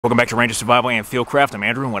Welcome back to Ranger Survival and Fieldcraft. I'm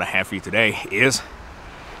Andrew, and what I have for you today is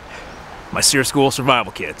my SERE School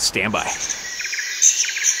Survival Kit. Stand by.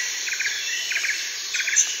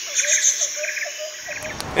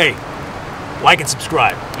 Hey, like and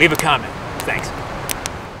subscribe. Leave a comment. Thanks.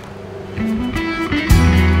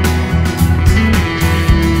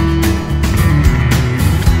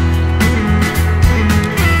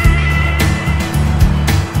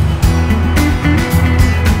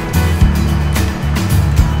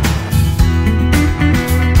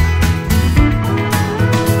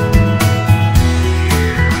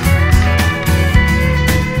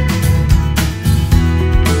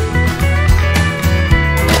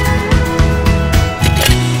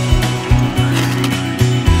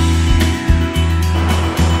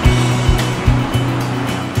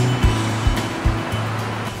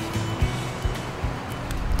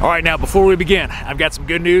 All right, now before we begin, I've got some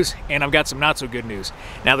good news and I've got some not so good news.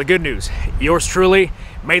 Now the good news, yours truly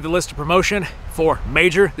made the list of promotion for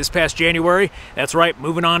Major this past January. That's right,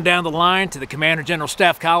 moving on down the line to the Commander General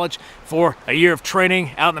Staff College for a year of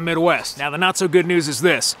training out in the Midwest. Now the not so good news is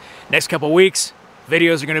this: next couple weeks,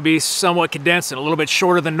 videos are going to be somewhat condensed and a little bit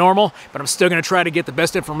shorter than normal, but I'm still going to try to get the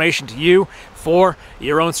best information to you for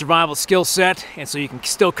your own survival skill set, and so you can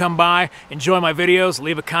still come by, enjoy my videos,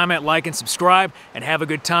 leave a comment, like, and subscribe, and have a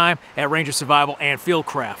good time at Ranger Survival and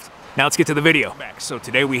Fieldcraft. Now let's get to the video. So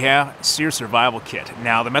today we have SERE Survival Kit.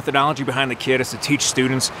 Now the methodology behind the kit is to teach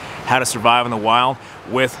students how to survive in the wild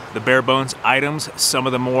with the bare bones items. Some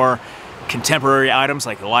of the more contemporary items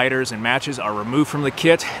like lighters and matches are removed from the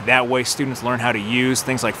kit. That way students learn how to use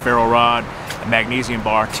things like Ferro Rod, a Magnesium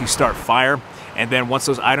Bar to start fire. And then once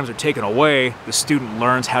those items are taken away, the student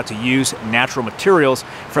learns how to use natural materials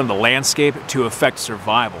from the landscape to affect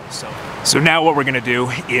survival. So now what we're going to do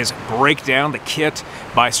is break down the kit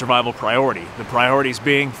by survival priority. The priorities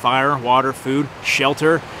being fire, water, food,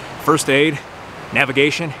 shelter, first aid,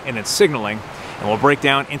 navigation, and then signaling. And we'll break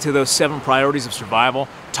down into those 7 priorities of survival,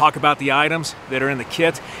 talk about the items that are in the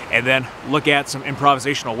kit, and then look at some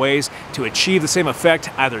improvisational ways to achieve the same effect,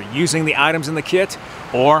 either using the items in the kit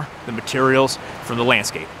or the materials from the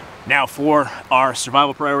landscape. Now for our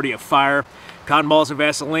survival priority of fire, cotton balls and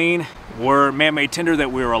Vaseline were man-made tinder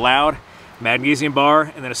that we were allowed, Magnesium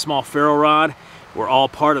Bar, and then a small Ferro Rod were all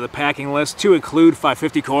part of the packing list to include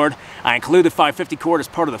 550 cord. I include the 550 cord as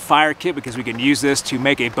part of the fire kit because we can use this to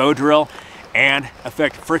make a bow drill and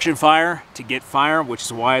affect friction fire to get fire, which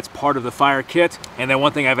is why it's part of the fire kit. And then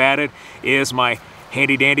one thing I've added is my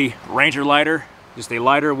handy dandy Ranger lighter, just a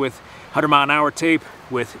lighter with 100-mile-an-hour tape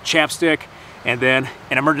with chapstick, and then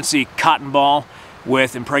an emergency cotton ball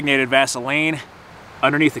with impregnated Vaseline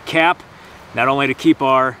underneath the cap, not only to keep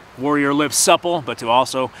our warrior lips supple, but to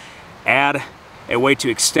also add a way to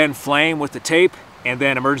extend flame with the tape, and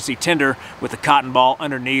then emergency tinder with the cotton ball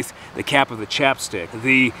underneath the cap of the chapstick.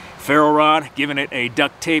 The Ferro Rod, giving it a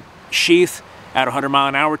duct tape sheath out of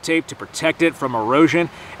 100-mile-an-hour tape to protect it from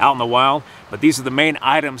erosion out in the wild. But these are the main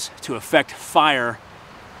items to affect fire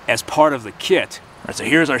as part of the kit. All right, so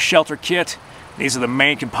here's our shelter kit. These are the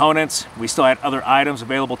main components. We still had other items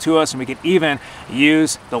available to us, and we can even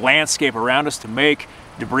use the landscape around us to make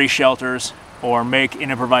debris shelters or make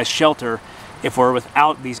an improvised shelter if we're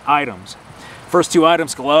without these items. First 2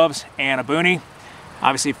 items, gloves and a boonie,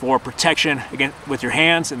 obviously for protection again with your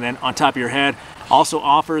hands, and then on top of your head. Also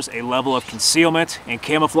offers a level of concealment and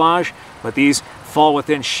camouflage, but these fall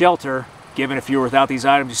within shelter, given if you were without these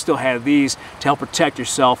items, you still have these to help protect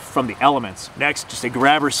yourself from the elements. Next, just a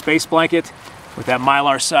grabber space blanket with that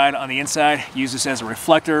Mylar side on the inside. Use this as a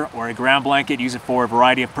reflector or a ground blanket. Use it for a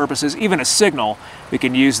variety of purposes. Even a signal, we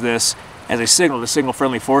can use this as a signal to signal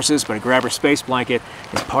friendly forces, but a grabber space blanket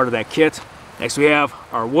is part of that kit. Next we have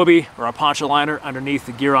our whoopee or our poncho liner underneath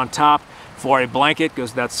the gear on top for a blanket.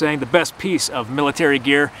 Goes without saying, the best piece of military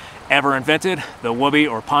gear ever invented, the whoopee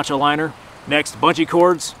or poncho liner. Next, bungee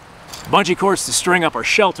cords. Bungee cords to string up our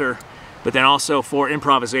shelter, but then also for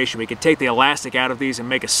improvisation. We can take the elastic out of these and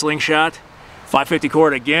make a slingshot. 550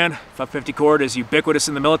 cord again. 550 cord is ubiquitous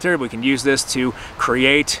in the military. We can use this to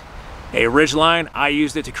create a ridge line. I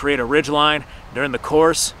used it to create a ridge line during the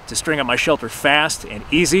course to string up my shelter fast and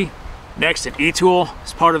easy. Next, an E-tool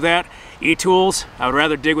is part of that. E-tools, I would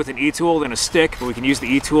rather dig with an E-tool than a stick, but we can use the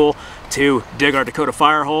E-tool to dig our Dakota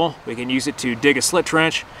fire hole. We can use it to dig a slit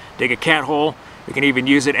trench, dig a cat hole. We can even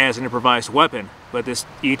use it as an improvised weapon, but this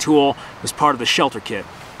E-tool is part of the shelter kit.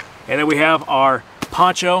 And then we have our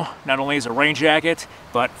poncho, not only as a rain jacket,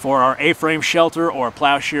 but for our A-frame shelter or a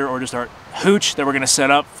plowshare or just our hooch that we're going to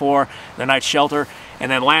set up for the night shelter.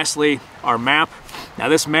 And then lastly, our map. Now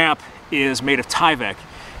this map is made of Tyvek,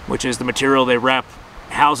 which is the material they wrap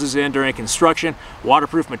houses in during construction.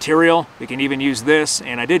 Waterproof material. We can even use this,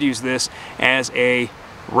 and I did use this as a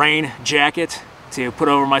rain jacket to put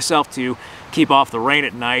over myself to keep off the rain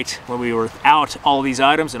at night when we were out all these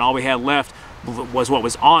items, and all we had left was what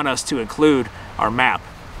was on us, to include our map.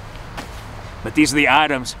 But these are the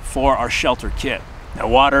items for our shelter kit. Now,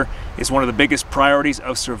 water is one of the biggest priorities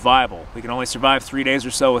of survival. We can only survive 3 days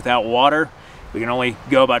or so without water. We can only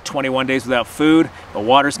go about 21 days without food, but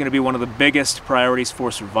water is going to be one of the biggest priorities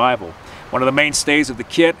for survival. One of the mainstays of the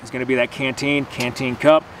kit is going to be that canteen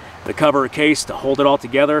cup, the cover or case to hold it all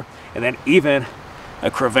together, and then even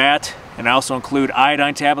a cravat. And I also include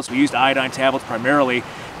iodine tablets. We used iodine tablets primarily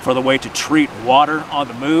for the way to treat water on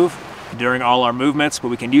the move during all our movements, but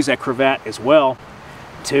we can use that cravat as well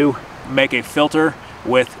to make a filter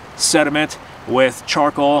with sediment, with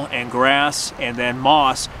charcoal and grass and then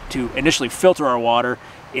moss to initially filter our water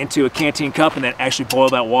into a canteen cup, and then actually boil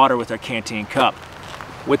that water with our canteen cup.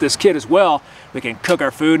 With this kit as well, we can cook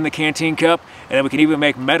our food in the canteen cup, and then we can even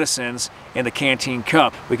make medicines in the canteen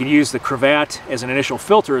cup. We can use the cravat as an initial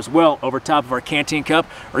filter as well over top of our canteen cup,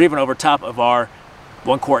 or even over top of our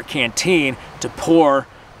 1 quart canteen, to pour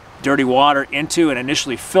dirty water into and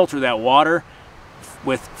initially filter that water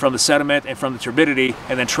from the sediment and from the turbidity,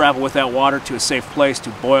 and then travel with that water to a safe place to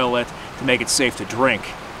boil it to make it safe to drink.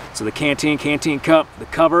 So the canteen cup, the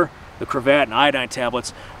cover, the cravat, and iodine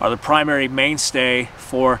tablets are the primary mainstay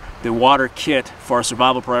for the water kit for our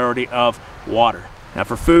survival priority of water. Now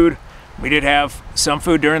for food, we did have some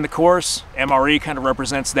food during the course. MRE kind of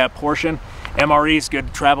represents that portion. MRE is good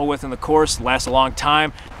to travel with in the course, lasts a long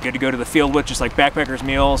time. Good to go to the field with, just like backpackers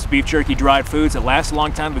meals, beef jerky, dried foods that last a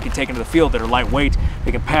long time. We can take into the field that are lightweight.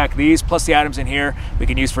 We can pack these, plus the items in here we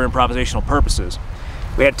can use for improvisational purposes.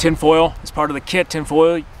 We had tin foil as part of the kit. Tin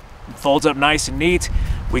foil folds up nice and neat.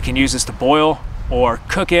 We can use this to boil or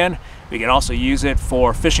cook in. We can also use it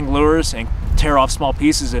for fishing lures and tear off small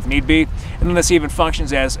pieces if need be. And then this even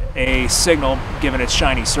functions as a signal given its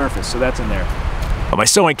shiny surface, so that's in there. But my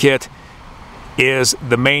sewing kit is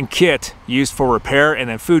the main kit used for repair and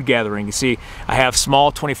then food gathering. You see, I have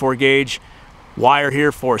small 24 gauge wire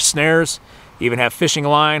here for snares. Even have fishing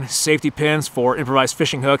line, safety pins for improvised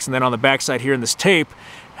fishing hooks, and then on the back side here in this tape,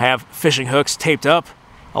 I have fishing hooks taped up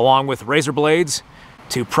along with razor blades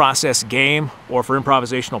to process game or for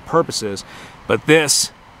improvisational purposes. But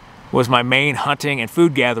this was my main hunting and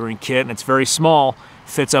food gathering kit, and it's very small,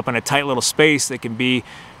 fits up in a tight little space that can be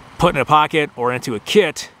put in a pocket or into a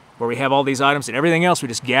kit where we have all these items, and everything else we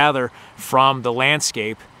just gather from the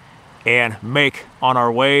landscape and make on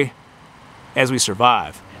our way as we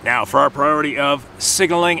survive. Now for our priority of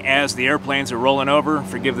signaling as the airplanes are rolling over,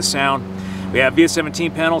 forgive the sound, we have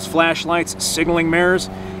VS-17 panels, flashlights, signaling mirrors.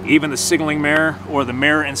 Even the signaling mirror or the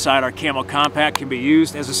mirror inside our camo compact can be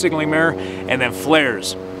used as a signaling mirror, and then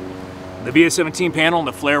flares. The VS-17 panel and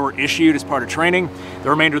the flare were issued as part of training. The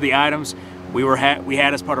remainder of the items we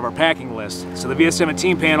had as part of our packing list. So the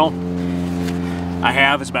VS-17 panel I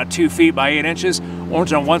have is about 2 feet by 8 inches,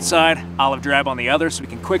 orange on one side, olive drab on the other, so we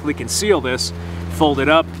can quickly conceal this, fold it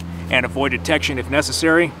up, and avoid detection if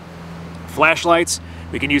necessary. Flashlights,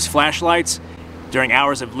 we can use flashlights during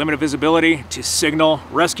hours of limited visibility to signal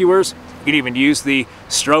rescuers. You can even use the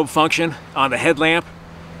strobe function on the headlamp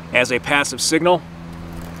as a passive signal,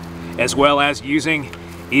 as well as using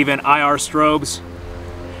even IR strobes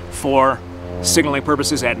for signaling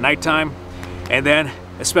purposes at nighttime. And then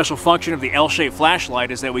a special function of the L-shaped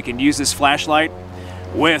flashlight is that we can use this flashlight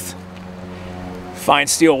with fine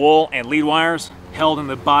steel wool and lead wires held in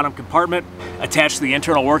the bottom compartment, attached to the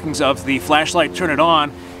internal workings of the flashlight, turn it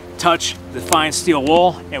on, touch the fine steel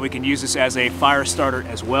wool, and we can use this as a fire starter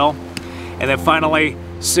as well. And then finally,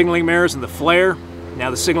 signaling mirrors and the flare.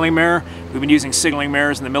 Now the signaling mirror, we've been using signaling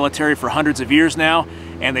mirrors in the military for hundreds of years now,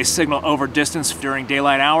 and they signal over distance during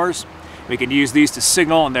daylight hours. We can use these to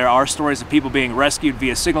signal, and there are stories of people being rescued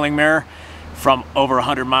via signaling mirror from over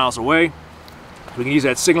 100 miles away. We can use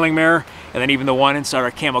that signaling mirror, and then even the one inside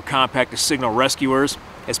our camo compact to signal rescuers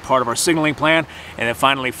as part of our signaling plan. And then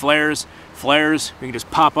finally flares. Flares, we can just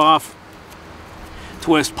pop off,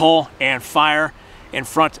 twist, pull, and fire in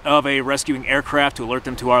front of a rescuing aircraft to alert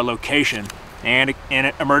them to our location. And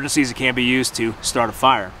in emergencies, it can be used to start a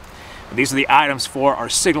fire. But these are the items for our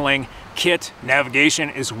signaling kit. Navigation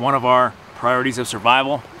is one of our priorities of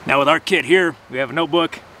survival. Now with our kit here, we have a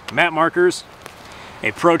notebook, map markers,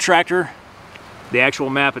 a protractor, the actual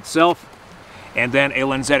map itself, and then a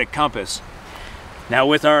Lensatic compass. Now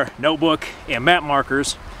with our notebook and map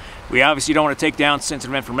markers, we obviously don't want to take down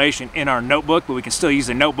sensitive information in our notebook, but we can still use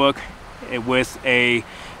the notebook with a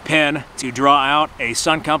pen to draw out a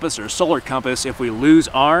sun compass or a solar compass if we lose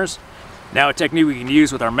ours. Now a technique we can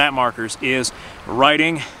use with our map markers is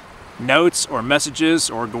writing notes or messages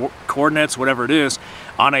or coordinates, whatever it is,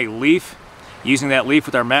 on a leaf. Using that leaf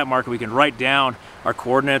with our map marker, we can write down our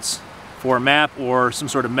coordinates for a map or some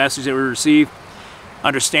sort of message that we receive,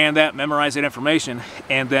 understand that, memorize that information,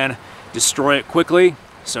 and then destroy it quickly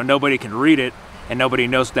so nobody can read it and nobody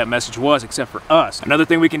knows what that message was except for us. Another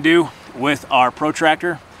thing we can do with our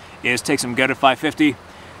protractor is take some gutted 550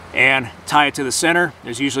 and tie it to the center.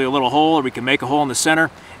 There's usually a little hole, or we can make a hole in the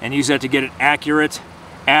center and use that to get an accurate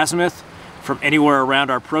azimuth from anywhere around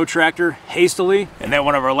our protractor hastily. And then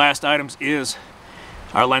one of our last items is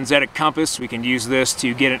our Lensatic compass. We can use this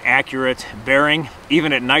to get an accurate bearing,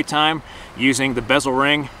 even at nighttime, using the bezel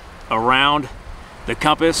ring around the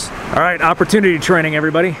compass. All right, opportunity training,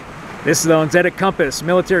 everybody. This is the Lensatic compass,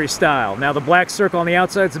 military style. Now the black circle on the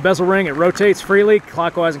outside is the bezel ring. It rotates freely,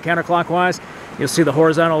 clockwise and counterclockwise. You'll see the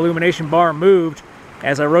horizontal illumination bar moved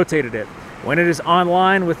as I rotated it. When it is on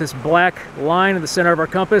line with this black line in the center of our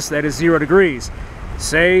compass, that is 0 degrees.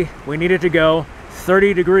 Say we need it to go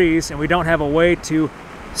 30 degrees and we don't have a way to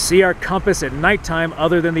see our compass at nighttime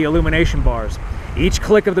other than the illumination bars. Each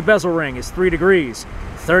click of the bezel ring is 3 degrees.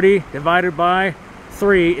 30 divided by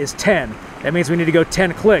 3 is 10. That means we need to go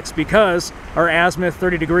 10 clicks. Because our azimuth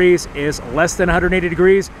 30 degrees is less than 180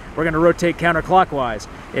 degrees, we're going to rotate counterclockwise.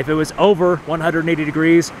 If it was over 180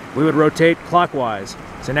 degrees, we would rotate clockwise.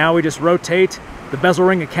 So now we just rotate the bezel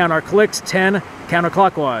ring and count our clicks, 10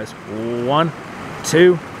 counterclockwise. 1,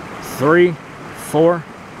 2, 3, 4,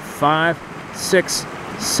 5, 6,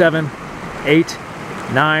 7, 8,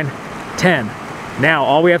 9, 10. Now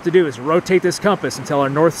all we have to do is rotate this compass until our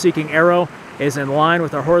north-seeking arrow is in line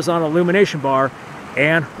with our horizontal illumination bar,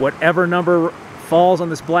 and whatever number falls on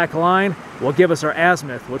this black line will give us our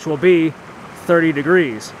azimuth, which will be 30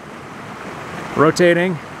 degrees.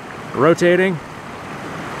 Rotating, rotating.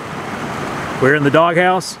 We're in the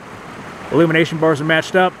doghouse. Illumination bars are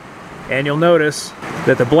matched up, and you'll notice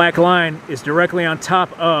that the black line is directly on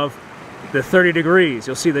top of the 30 degrees.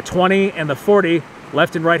 You'll see the 20 and the 40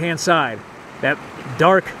 left and right hand side. That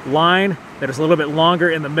dark line that is a little bit longer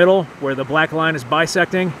in the middle where the black line is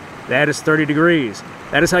bisecting, that is 30 degrees.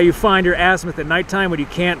 That is how you find your azimuth at nighttime when you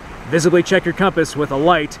can't visibly check your compass with a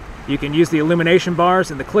light. You can use the illumination bars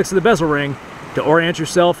and the clicks of the bezel ring to orient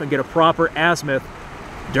yourself and get a proper azimuth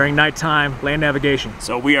during nighttime land navigation.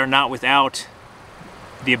 So we are not without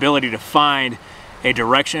the ability to find a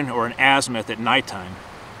direction or an azimuth at nighttime.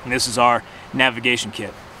 And this is our navigation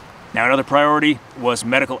kit. Now another priority was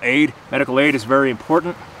medical aid. Medical aid is very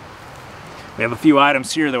important. We have a few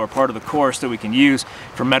items here that were part of the course that we can use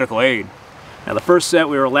for medical aid. Now the first set,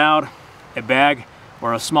 we were allowed a bag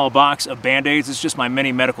or a small box of Band-Aids. It's just my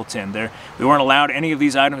mini medical tin there. We weren't allowed any of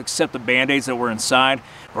these items except the Band-Aids that were inside.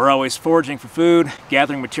 We're always foraging for food,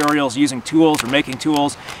 gathering materials, using tools or making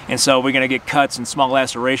tools, and so we're gonna get cuts and small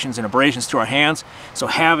lacerations and abrasions to our hands. So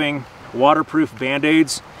having waterproof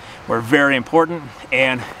Band-Aids were very important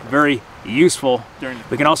and very useful.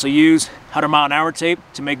 We can also use 100-mile-an-hour tape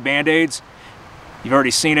to make Band-Aids. You've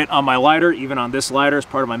already seen it on my lighter, even on this lighter as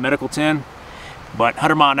part of my medical tin. But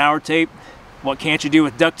 100-mile-an-hour tape, what can't you do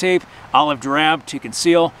with duct tape? Olive drab to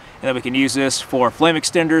conceal, and then we can use this for flame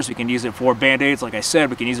extenders, we can use it for Band-Aids, like I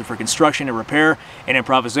said, we can use it for construction and repair and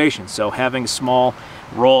improvisation. So having a small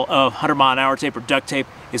roll of 100-mile-an-hour tape or duct tape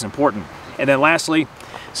is important. And then lastly,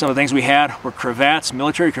 some of the things we had were cravats,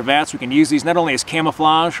 military cravats. We can use these not only as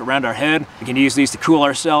camouflage around our head, we can use these to cool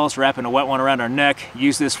ourselves, wrapping a wet one around our neck,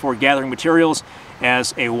 use this for gathering materials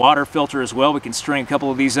as a water filter as well. We can string a couple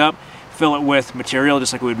of these up, fill it with material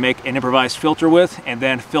just like we would make an improvised filter with, and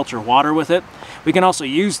then filter water with it. We can also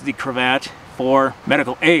use the cravat for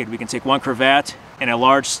medical aid. We can take one cravat and a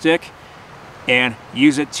large stick and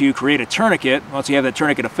use it to create a tourniquet. Once you have that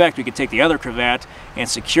tourniquet effect, we can take the other cravat and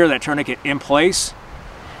secure that tourniquet in place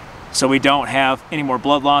so we don't have any more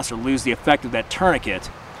blood loss or lose the effect of that tourniquet.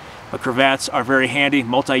 But cravats are very handy,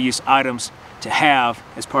 multi-use items to have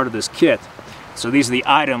as part of this kit. So these are the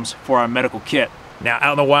items for our medical kit. Now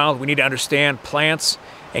out in the wild, we need to understand plants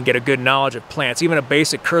and get a good knowledge of plants. Even a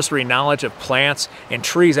basic cursory knowledge of plants and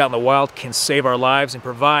trees out in the wild can save our lives and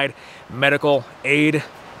provide medical aid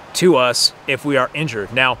to us if we are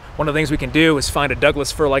injured. Now, one of the things we can do is find a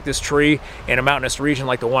Douglas fir like this tree in a mountainous region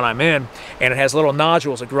like the one I'm in, and it has little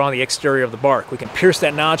nodules that grow on the exterior of the bark. We can pierce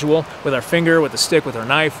that nodule with our finger, with a stick, with our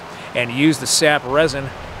knife, and use the sap resin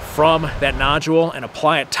from that nodule and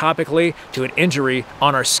apply it topically to an injury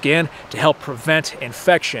on our skin to help prevent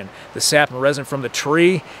infection. The sap and resin from the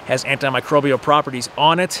tree has antimicrobial properties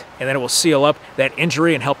on it, and then it will seal up that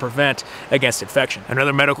injury and help prevent against infection.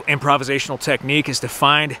 Another medical improvisational technique is to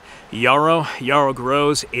find yarrow. Yarrow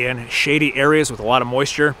grows in shady areas with a lot of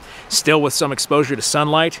moisture, still with some exposure to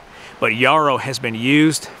sunlight, but yarrow has been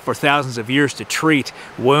used for thousands of years to treat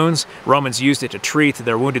wounds. Romans used it to treat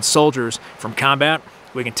their wounded soldiers from combat.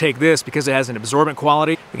 We can take this, because it has an absorbent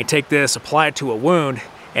quality, we can take this, apply it to a wound,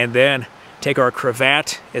 and then take our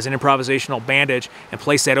cravat as an improvisational bandage and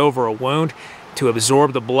place that over a wound to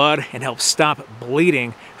absorb the blood and help stop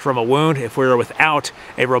bleeding from a wound if we're without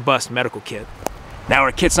a robust medical kit. Now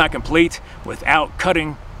our kit's not complete without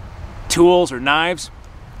cutting tools or knives.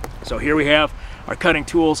 So here we have our cutting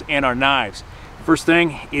tools and our knives. First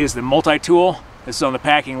thing is the multi-tool. This is on the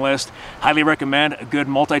packing list. Highly recommend a good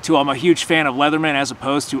multi-tool. I'm a huge fan of Leatherman as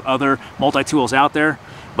opposed to other multi-tools out there.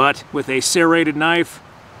 But with a serrated knife,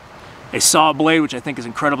 a saw blade, which I think is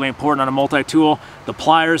incredibly important on a multi-tool, the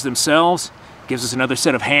pliers themselves gives us another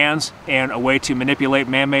set of hands and a way to manipulate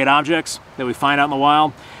man-made objects that we find out in the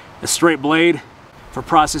wild. A straight blade for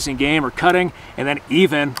processing game or cutting, and then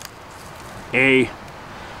even a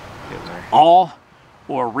awl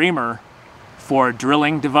or reamer for a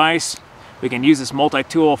drilling device. We can use this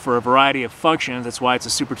multi-tool for a variety of functions. That's why it's a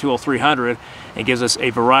Super Tool 300. It gives us a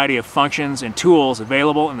variety of functions and tools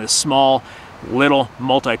available in this small little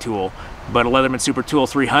multi-tool. But a Leatherman Super Tool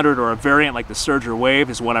 300 or a variant like the Surge or Wave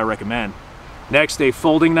is what I recommend. Next, a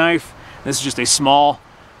folding knife. This is just a small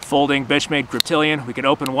folding Benchmade Griptilian. We can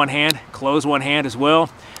open one hand, close one hand as well.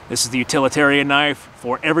 This is the utilitarian knife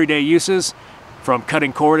for everyday uses, from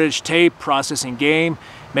cutting cordage, tape, processing game,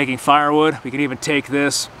 making firewood. We can even take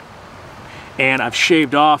this, and I've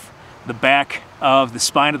shaved off the back of the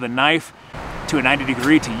spine of the knife to a 90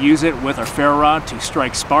 degree to use it with our ferro rod to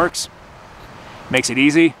strike sparks. Makes it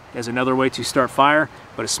easy as another way to start fire,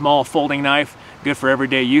 but a small folding knife, good for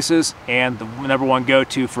everyday uses, and the number one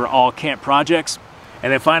go-to for all camp projects.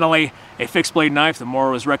 And then finally, a fixed blade knife. The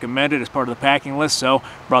Mora was recommended as part of the packing list, so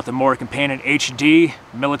brought the Mora Companion HD,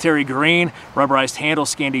 military green, rubberized handle,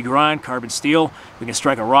 Scandi grind, carbon steel. We can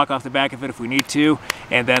strike a rock off the back of it if we need to,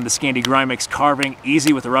 and then the Scandi grind makes carving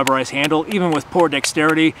easy with the rubberized handle, even with poor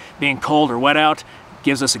dexterity, being cold or wet out.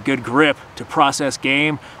 Gives us a good grip to process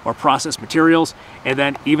game or process materials. And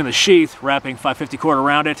then even the sheath, wrapping 550 cord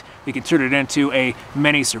around it, we can turn it into a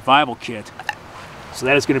mini survival kit. So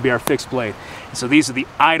that is going to be our fixed blade. And so these are the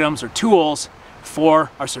items or tools for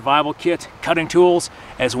our survival kit, cutting tools,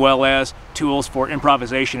 as well as tools for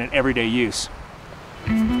improvisation and everyday use.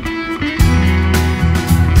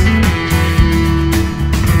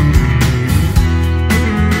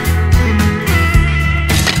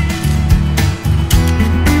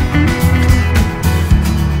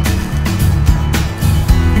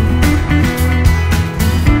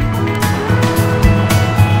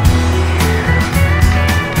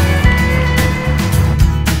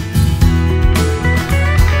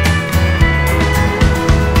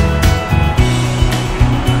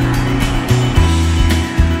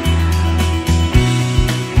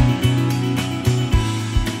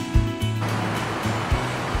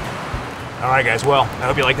 Alright guys, well, I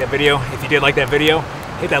hope you liked that video. If you did like that video,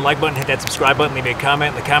 hit that like button, hit that subscribe button, leave me a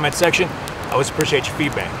comment in the comment section. I always appreciate your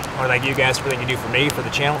feedback. I want to thank you guys for everything you do for me, for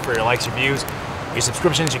the channel, for your likes, your views, your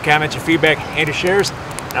subscriptions, your comments, your feedback, and your shares.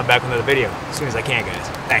 And I'm back with another video as soon as I can, guys.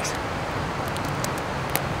 Thanks.